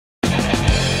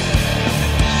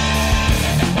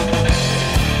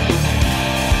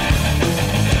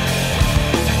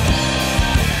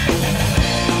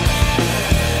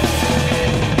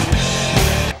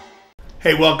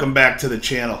Hey, welcome back to the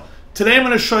channel. Today I'm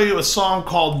going to show you a song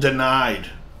called Denied.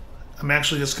 I'm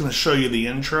actually just going to show you the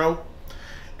intro.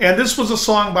 And this was a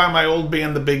song by my old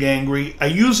band, The Big Angry. I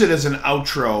use it as an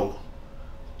outro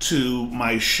to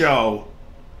my show.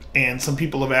 And some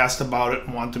people have asked about it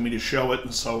and wanted me to show it.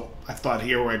 And so I thought,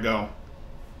 here I go.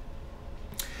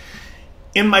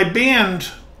 In my band,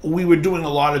 we were doing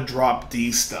a lot of drop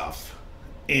D stuff.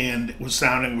 And it was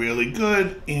sounding really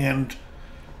good. And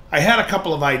I had a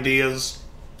couple of ideas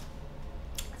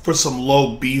for some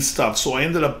low B stuff, so I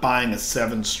ended up buying a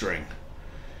 7-string.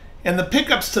 And the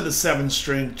pickups to the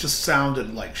 7-string just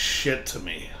sounded like shit to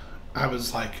me. I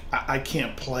was like, I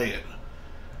can't play it.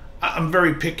 I'm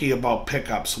very picky about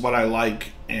pickups, what I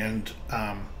like, and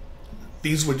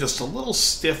these were just a little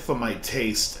stiff for my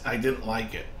taste. I didn't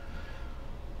like it.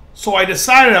 So I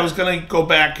decided I was going to go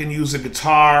back and use a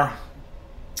guitar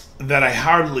that I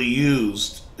hardly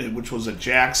used, which was a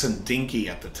Jackson Dinky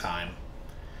at the time.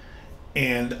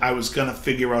 And I was going to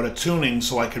figure out a tuning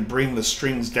so I could bring the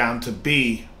strings down to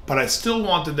B, but I still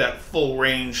wanted that full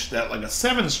range that like a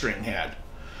 7-string had.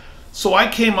 So I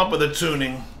came up with a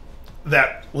tuning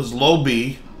that was low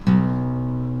B,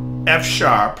 F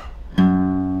sharp,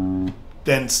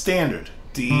 then standard,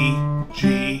 D,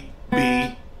 G,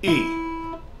 B, E.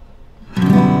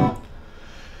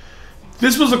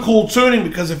 This was a cool tuning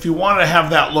because if you wanted to have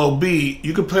that low B,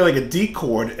 you could play like a D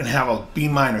chord and have a B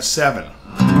minor 7.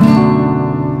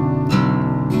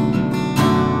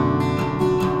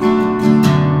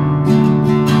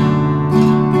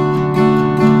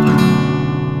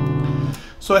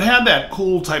 So it had that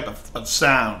cool type of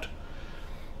sound.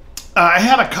 I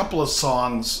had a couple of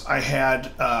songs I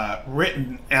had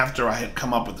written after I had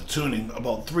come up with the tuning,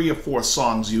 about 3 or 4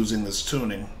 songs using this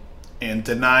tuning, and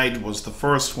Denied was the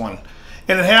first one.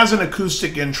 And it has an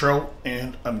acoustic intro,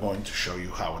 and I'm going to show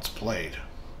you how it's played.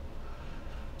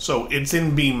 So it's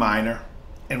in B minor,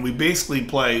 and we basically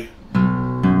play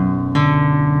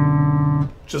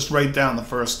just right down the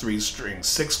first 3 strings,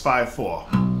 6, 5, 4.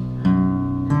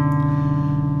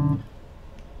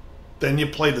 Then you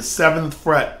play the 7th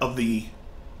fret of the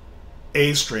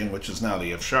A string, which is now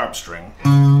the F sharp string.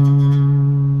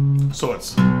 So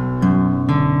it's...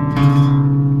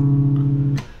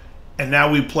 And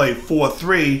now we play 4,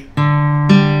 3,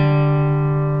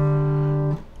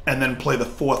 and then play the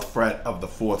 4th fret of the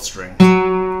 4th string.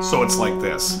 So it's like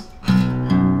this.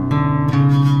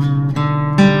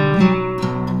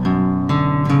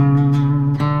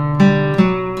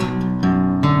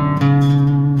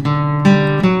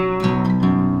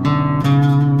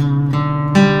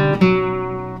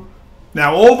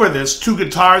 Now over this, 2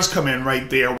 guitars come in right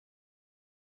there.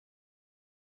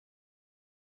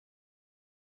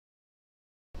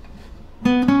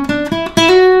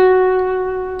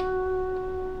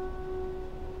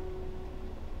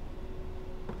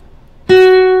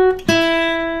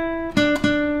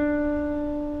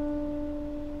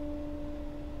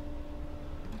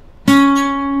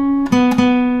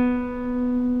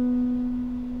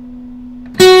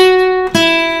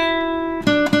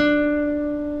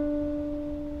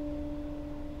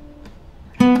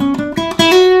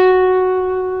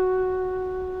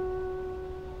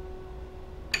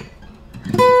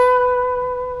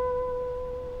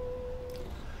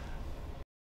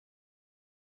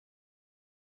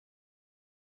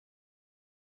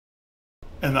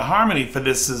 And the harmony for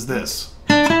this is this.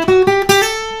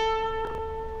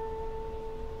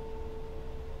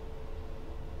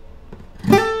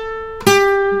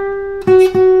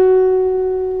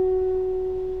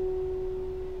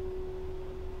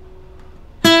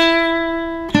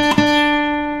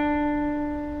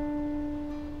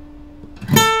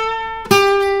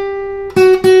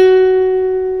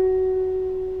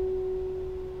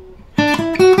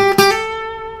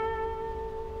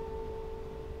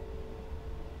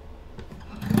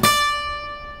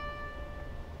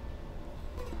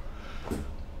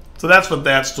 So that's what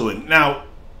that's doing. Now,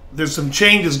 there's some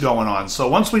changes going on. So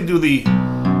once we do the...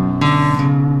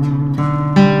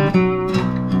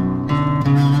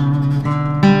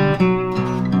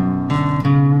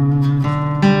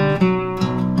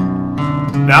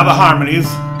 Now the harmonies.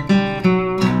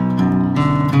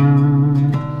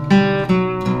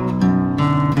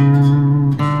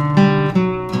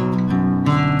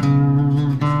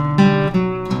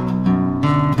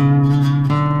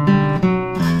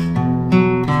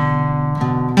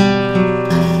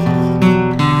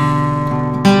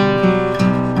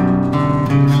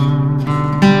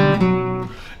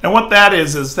 And what that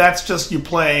is that's just you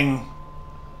playing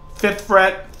 5th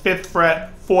fret, 5th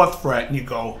fret, 4th fret, and you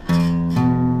go.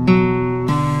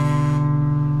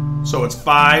 So it's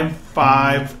 5,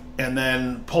 5, and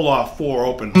then pull off 4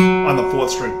 open on the 4th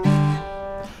string.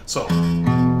 So.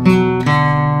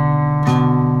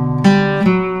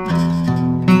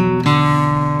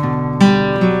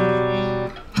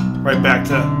 Right back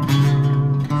to.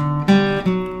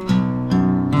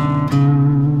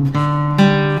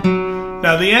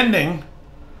 Now the ending,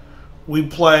 we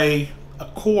play a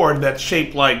chord that's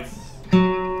shaped like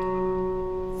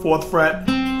 4th fret,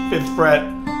 5th fret,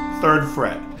 3rd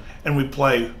fret, and we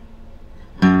play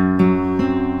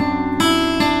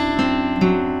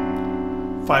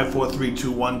 5, 4, 3,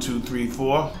 2, 1, 2, 3,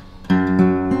 4.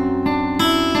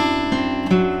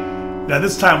 Now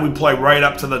this time we play right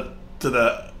up to the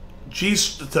G,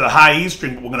 to the high E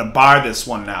string, but we're going to bar this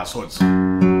one now, so it's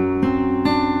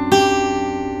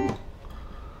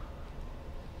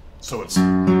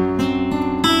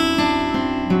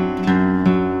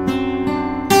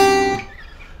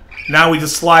now we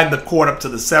just slide the chord up to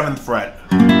the 7th fret,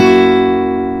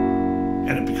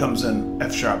 and it becomes an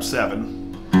F sharp 7.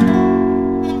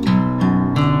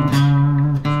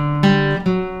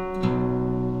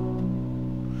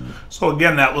 So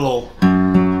again, that little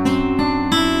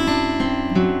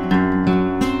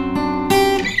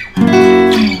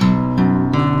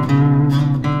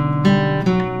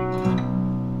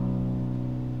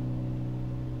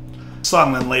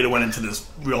song then later went into this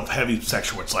real heavy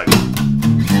section where it's like.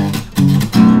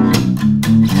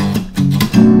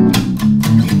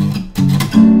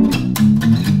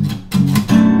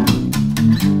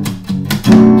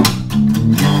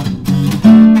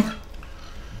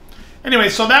 Anyway,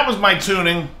 so that was my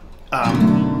tuning.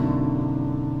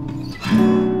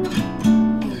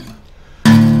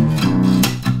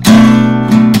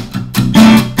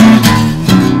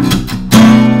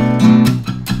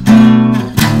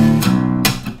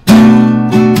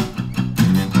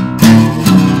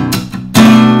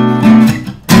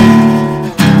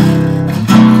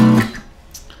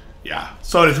 Yeah,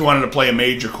 so if you wanted to play a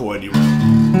major chord, you would.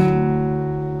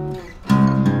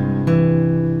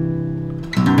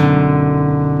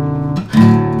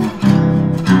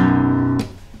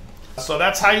 So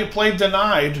that's how you play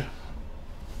Denied,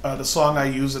 the song I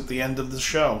use at the end of the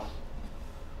show.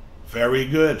 Very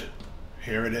good.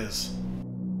 Here it is.